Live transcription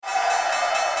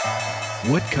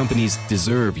What companies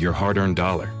deserve your hard-earned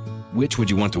dollar? Which would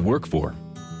you want to work for?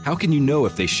 How can you know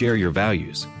if they share your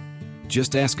values?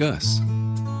 Just ask us.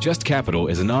 Just Capital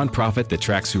is a nonprofit that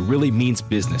tracks who really means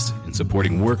business in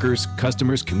supporting workers,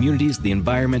 customers, communities, the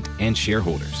environment, and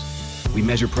shareholders. We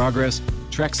measure progress,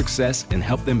 track success, and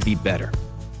help them be better.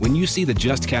 When you see the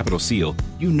Just Capital seal,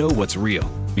 you know what's real,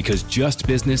 because just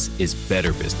business is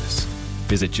better business.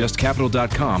 Visit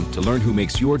justcapital.com to learn who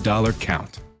makes your dollar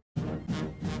count.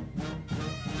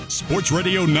 Sports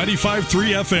Radio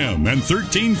 95.3 FM and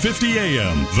 1350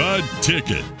 AM, The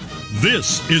Ticket.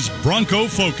 This is Bronco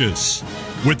Focus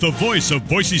with the voice of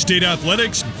Boise State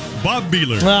Athletics, Bob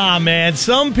Beeler. Ah, man,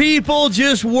 some people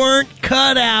just weren't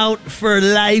cut out for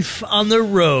life on the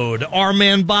road. Our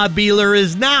man Bob Beeler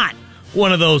is not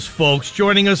one of those folks.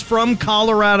 Joining us from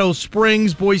Colorado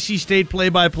Springs, Boise State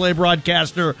play-by-play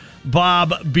broadcaster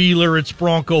Bob Beeler. It's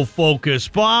Bronco Focus.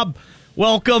 Bob,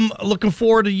 welcome. Looking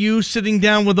forward to you sitting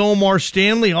down with Omar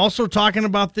Stanley, also talking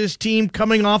about this team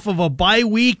coming off of a bye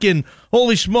week. And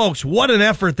holy smokes, what an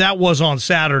effort that was on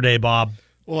Saturday, Bob.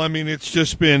 Well, I mean, it's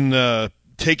just been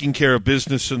taking care of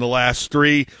business in the last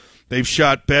three. They've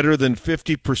shot better than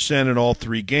 50% in all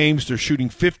three games. They're shooting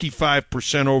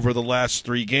 55% over the last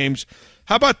three games.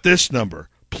 How about this number?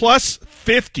 Plus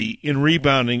 50 in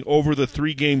rebounding over the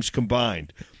three games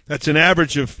combined. That's an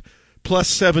average of plus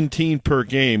 17 per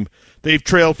game. They've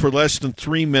trailed for less than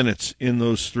 3 minutes in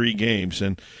those three games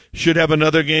and should have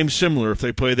another game similar. If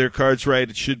they play their cards right,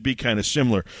 it should be kind of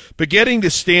similar. But getting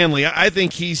to Stanley, I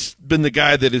think he's been the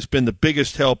guy that has been the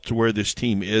biggest help to where this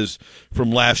team is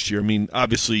from last year. I mean,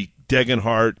 obviously,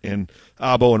 Degenhart and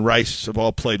Abo and Rice have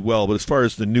all played well, but as far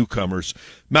as the newcomers,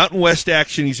 Mountain West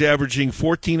action, he's averaging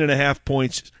 14.5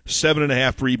 points,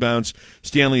 7.5 rebounds.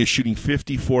 Stanley is shooting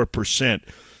 54%.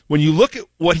 When you look at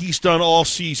what he's done all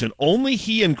season, only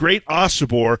he and Great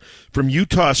Osobor from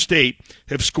Utah State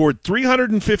have scored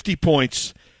 350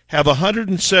 points, have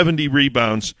 170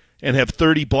 rebounds, and have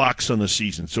 30 blocks on the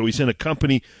season. So he's in a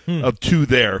company of two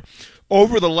there.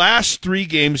 Over the last three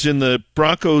games in the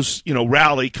Broncos,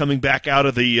 rally coming back out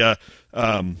of the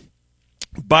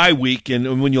bye week,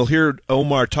 and when you'll hear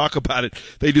Omar talk about it,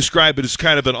 they describe it as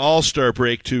kind of an all-star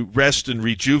break to rest and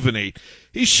rejuvenate.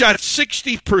 He shot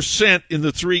 60% in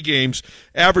the three games,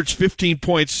 averaged 15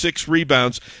 points, 6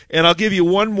 rebounds. And I'll give you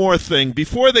one more thing.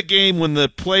 Before the game, when the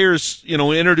players,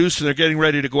 introduced and they're getting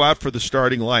ready to go out for the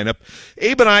starting lineup,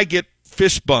 Abe and I get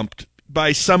fist bumped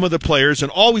by some of the players and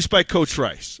always by Coach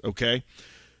Rice, okay?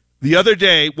 The other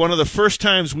day, one of the first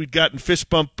times we'd gotten fist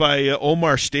bumped by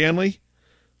Omar Stanley,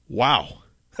 wow.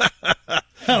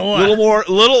 little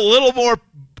more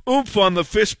oomph on the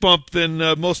fist bump than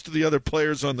most of the other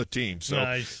players on the team. So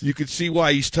nice. You could see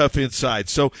why he's tough inside.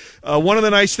 So one of the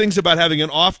nice things about having an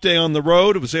off day on the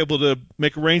road, I was able to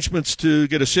make arrangements to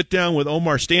get a sit-down with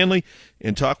Omar Stanley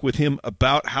and talk with him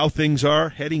about how things are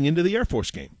heading into the Air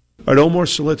Force game. All right, Omar,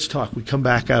 so let's talk. We come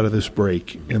back out of this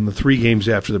break, and the three games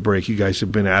after the break, you guys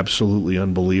have been absolutely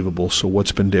unbelievable. So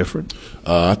what's been different?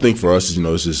 I think for us,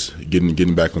 it's just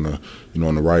getting back on the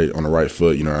on the right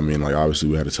foot. You know what I mean? Like, obviously,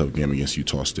 we had a tough game against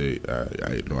Utah State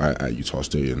at Utah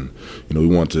State, and we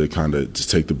want to kind of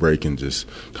just take the break and just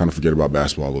kind of forget about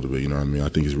basketball a little bit. You know what I mean? I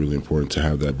think it's really important to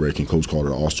have that break, and Coach called it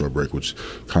an all-star break, which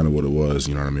kind of what it was.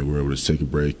 You know what I mean? We were able to take a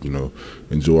break,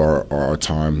 enjoy our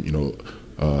time,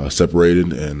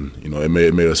 separated, and it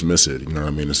made us miss it. You know what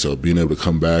I mean? And so being able to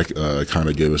come back kind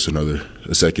of gave us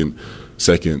a second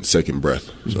breath.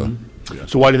 So. Mm-hmm. Yeah.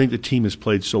 So why do you think the team has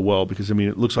played so well? Because it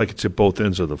looks like it's at both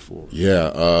ends of the floor.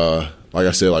 Yeah, like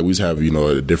I said, we just have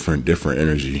a different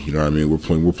energy. You know what I mean?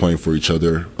 We're playing for each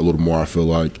other a little more, I feel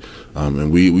like,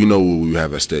 and we know what we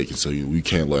have at stake, and so we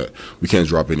can't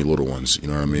drop any little ones. You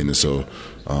know what I mean? And so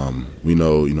we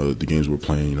know the games we're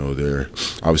playing. They're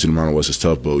obviously the Mountain West is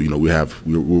tough, but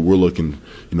we're looking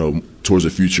towards the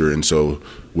future, and so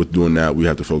with doing that, we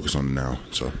have to focus on it now.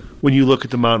 So. When you look at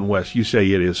the Mountain West, you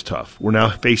say it is tough. We're now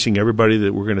facing everybody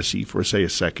that we're going to see for, say, a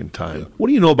second time. Yeah. What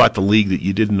do you know about the league that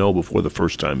you didn't know before the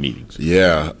first-time meetings?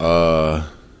 Yeah,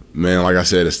 man, like I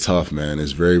said, it's tough, man.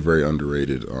 It's very, very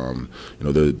underrated.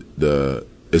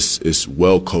 It's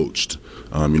well coached.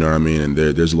 You know what I mean? And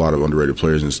there's a lot of underrated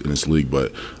players in this league,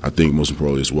 but I think most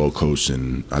importantly, it's well coached,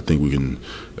 and I think we can,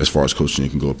 as far as coaching,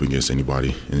 you can go up against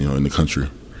anybody, in the country.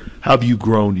 How have you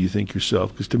grown, do you think,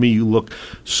 yourself? Because to me, you look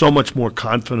so much more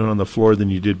confident on the floor than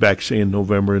you did back, say, in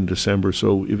November and December.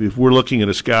 So if we're looking at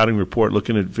a scouting report,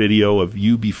 looking at video of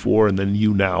you before and then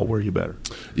you now, where are you better?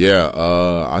 Yeah,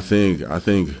 I think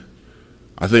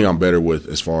I'm better with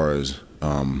as far as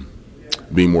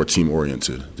being more team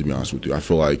oriented. To be honest with you, I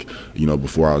feel like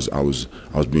before I was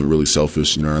being really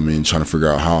selfish. You know what I mean? Trying to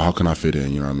figure out how can I fit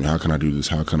in. You know what I mean? How can I do this?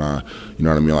 How can I? You know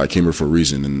what I mean? Like, I came here for a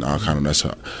reason, and I kind of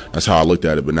that's how I looked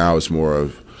at it. But now it's more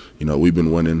of we've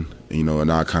been winning. And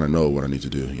now I kind of know what I need to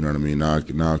do. You know what I mean?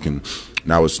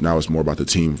 Now it's more about the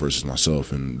team versus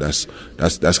myself, and that's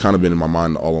kind of been in my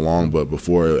mind all along. But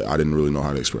before, I didn't really know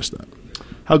how to express that.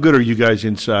 How good are you guys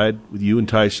inside with you and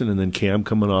Tyson and then Cam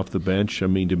coming off the bench? I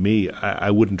mean, to me,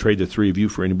 I wouldn't trade the three of you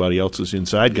for anybody else's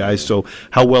inside guys. So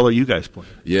how well are you guys playing?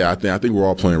 Yeah, I think we're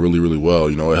all playing really, really well.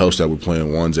 It helps that we're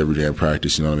playing ones every day in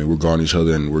practice. You know what I mean? We're guarding each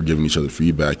other and we're giving each other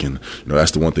feedback. And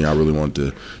that's the one thing I really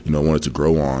wanted to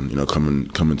grow on.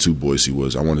 Coming to Boise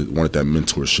was I wanted that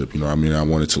mentorship. You know what I mean? I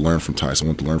wanted to learn from Tyson. I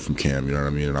wanted to learn from Cam. You know what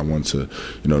I mean? And I wanted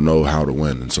to know how to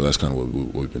win. And so that's kind of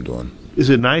what we've been doing. Is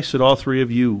it nice that all three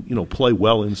of you, play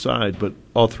well inside, but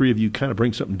all three of you kind of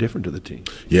bring something different to the team?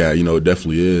 Yeah, it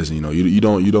definitely is. You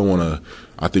don't want to.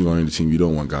 I think on any team, you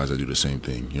don't want guys that do the same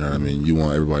thing. You know what I mean? You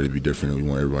want everybody to be different. And you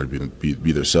want everybody to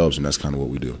be themselves, and that's kind of what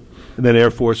we do. And then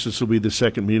Air Force, this will be the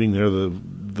second meeting. They're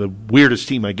the weirdest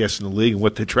team, I guess, in the league and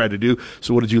what they try to do.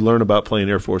 So what did you learn about playing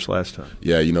Air Force last time?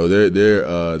 Yeah,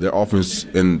 their offense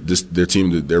and their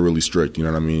team, they're really strict. You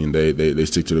know what I mean? They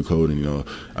stick to the code,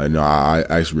 and I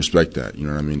actually respect that. You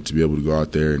know what I mean? To be able to go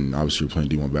out there and obviously you're playing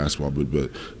D1 basketball,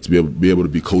 but to be able to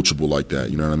be coachable like that,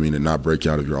 you know what I mean, and not break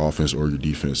out of your offense or your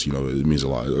defense, it means a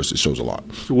lot. It shows a lot.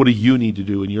 So what do you need to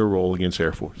do in your role against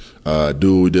Air Force?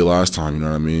 Do what we did last time. You know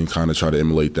what I mean? Kind of try to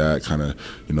emulate that. Kind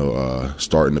of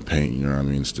start in the paint. You know what I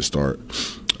mean? To start.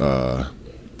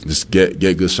 Just get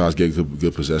good shots, get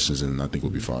good possessions, and I think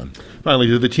we'll be fine. Finally,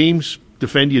 do the teams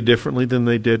defend you differently than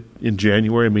they did in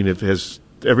January? I mean,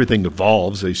 everything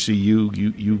evolves. They see you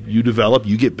develop,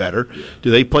 you get better.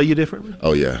 Do they play you differently?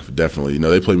 Oh yeah, definitely.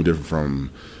 They play me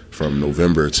different from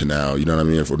November to now. You know what I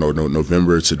mean? From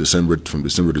November to December, from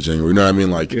December to January. You know what I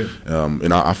mean? Like, yeah.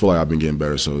 And I feel like I've been getting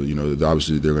better. So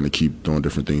obviously they're going to keep throwing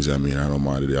different things at me, and I don't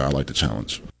mind it. I like the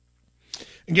challenge.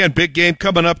 Again, big game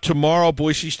coming up tomorrow.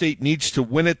 Boise State needs to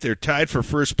win it. They're tied for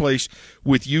first place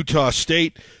with Utah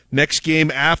State. Next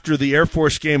game after the Air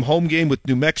Force game, home game with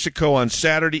New Mexico on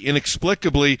Saturday.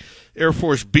 Inexplicably, Air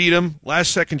Force beat them.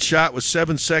 Last second shot with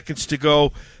 7 seconds to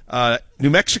go. New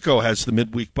Mexico has the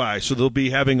midweek bye, so they'll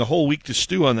be having a whole week to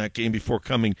stew on that game before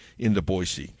coming into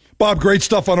Boise. Bob, great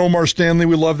stuff on Omar Stanley.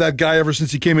 We love that guy ever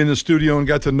since he came in the studio and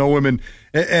got to know him,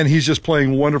 and he's just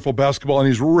playing wonderful basketball, and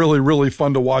he's really, really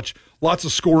fun to watch. Lots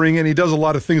of scoring, and he does a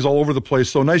lot of things all over the place,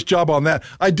 so nice job on that.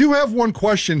 I do have one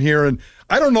question here, and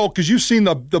I don't know, because you've seen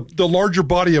the larger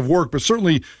body of work, but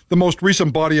certainly the most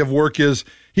recent body of work is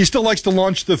he still likes to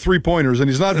launch the three-pointers, and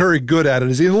he's not very good at it.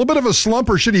 Is he in a little bit of a slump,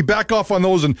 or should he back off on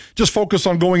those and just focus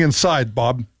on going inside,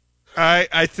 Bob?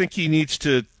 I think he needs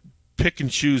to pick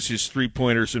and choose his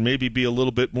three-pointers and maybe be a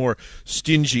little bit more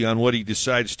stingy on what he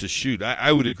decides to shoot.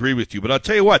 I would agree with you. But I'll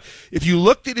tell you what, if you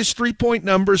looked at his three-point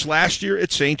numbers last year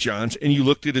at St. John's and you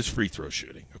looked at his free throw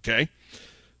shooting, okay?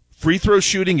 Free throw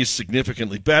shooting is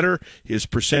significantly better. His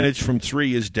percentage from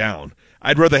three is down.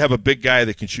 I'd rather have a big guy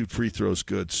that can shoot free throws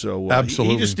good. So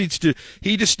absolutely.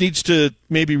 He just needs to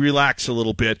maybe relax a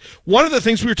little bit. One of the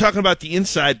things we were talking about, the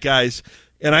inside guys,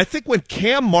 and I think when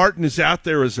Cam Martin is out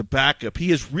there as a backup, he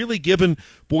has really given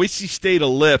Boise State a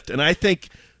lift. And I think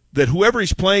that whoever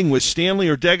he's playing with, Stanley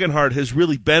or Degenhardt, has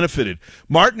really benefited.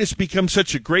 Martin has become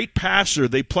such a great passer.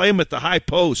 They play him at the high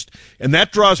post, and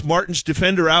that draws Martin's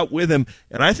defender out with him.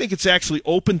 And I think it's actually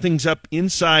opened things up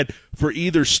inside for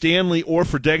either Stanley or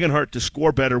for Degenhardt to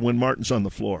score better when Martin's on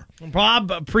the floor. Bob,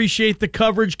 appreciate the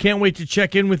coverage. Can't wait to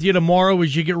check in with you tomorrow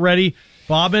as you get ready.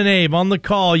 Bob and Abe on the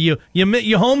call. You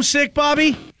homesick,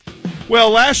 Bobby? Well,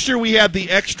 last year we had the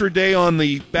extra day on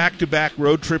the back-to-back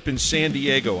road trip in San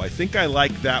Diego. I think I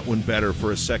like that one better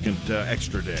for a second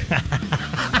extra day.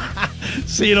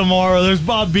 See you tomorrow. There's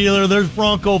Bob Beeler. There's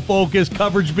Bronco Focus.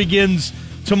 Coverage begins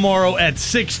tomorrow at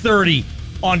 6:30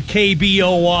 on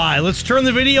KBOI. Let's turn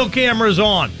the video cameras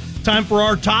on. Time for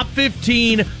our top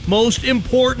 15 most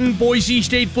important Boise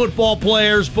State football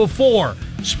players before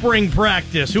spring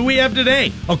practice. Who we have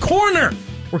today? A corner.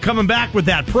 We're coming back with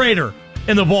that. Prater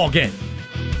in the ball game.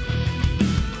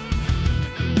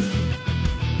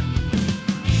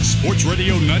 Sports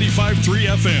Radio 95.3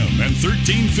 FM and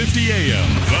 1350 AM.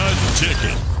 The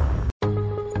Ticket.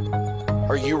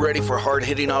 Are you ready for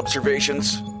hard-hitting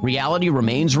observations? Reality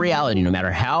remains reality no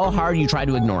matter how hard you try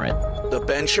to ignore it. The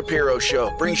Ben Shapiro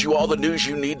Show brings you all the news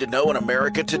you need to know in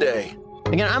America today.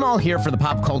 Again, I'm all here for the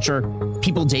pop culture,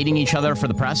 people dating each other for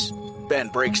the press. Ben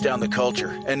breaks down the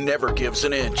culture and never gives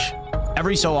an inch.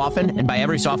 every so often, and by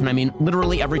every so often I mean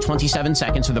literally every 27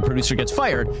 seconds, so the producer gets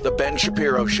fired. The Ben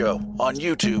Shapiro Show on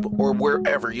YouTube or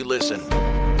wherever you listen.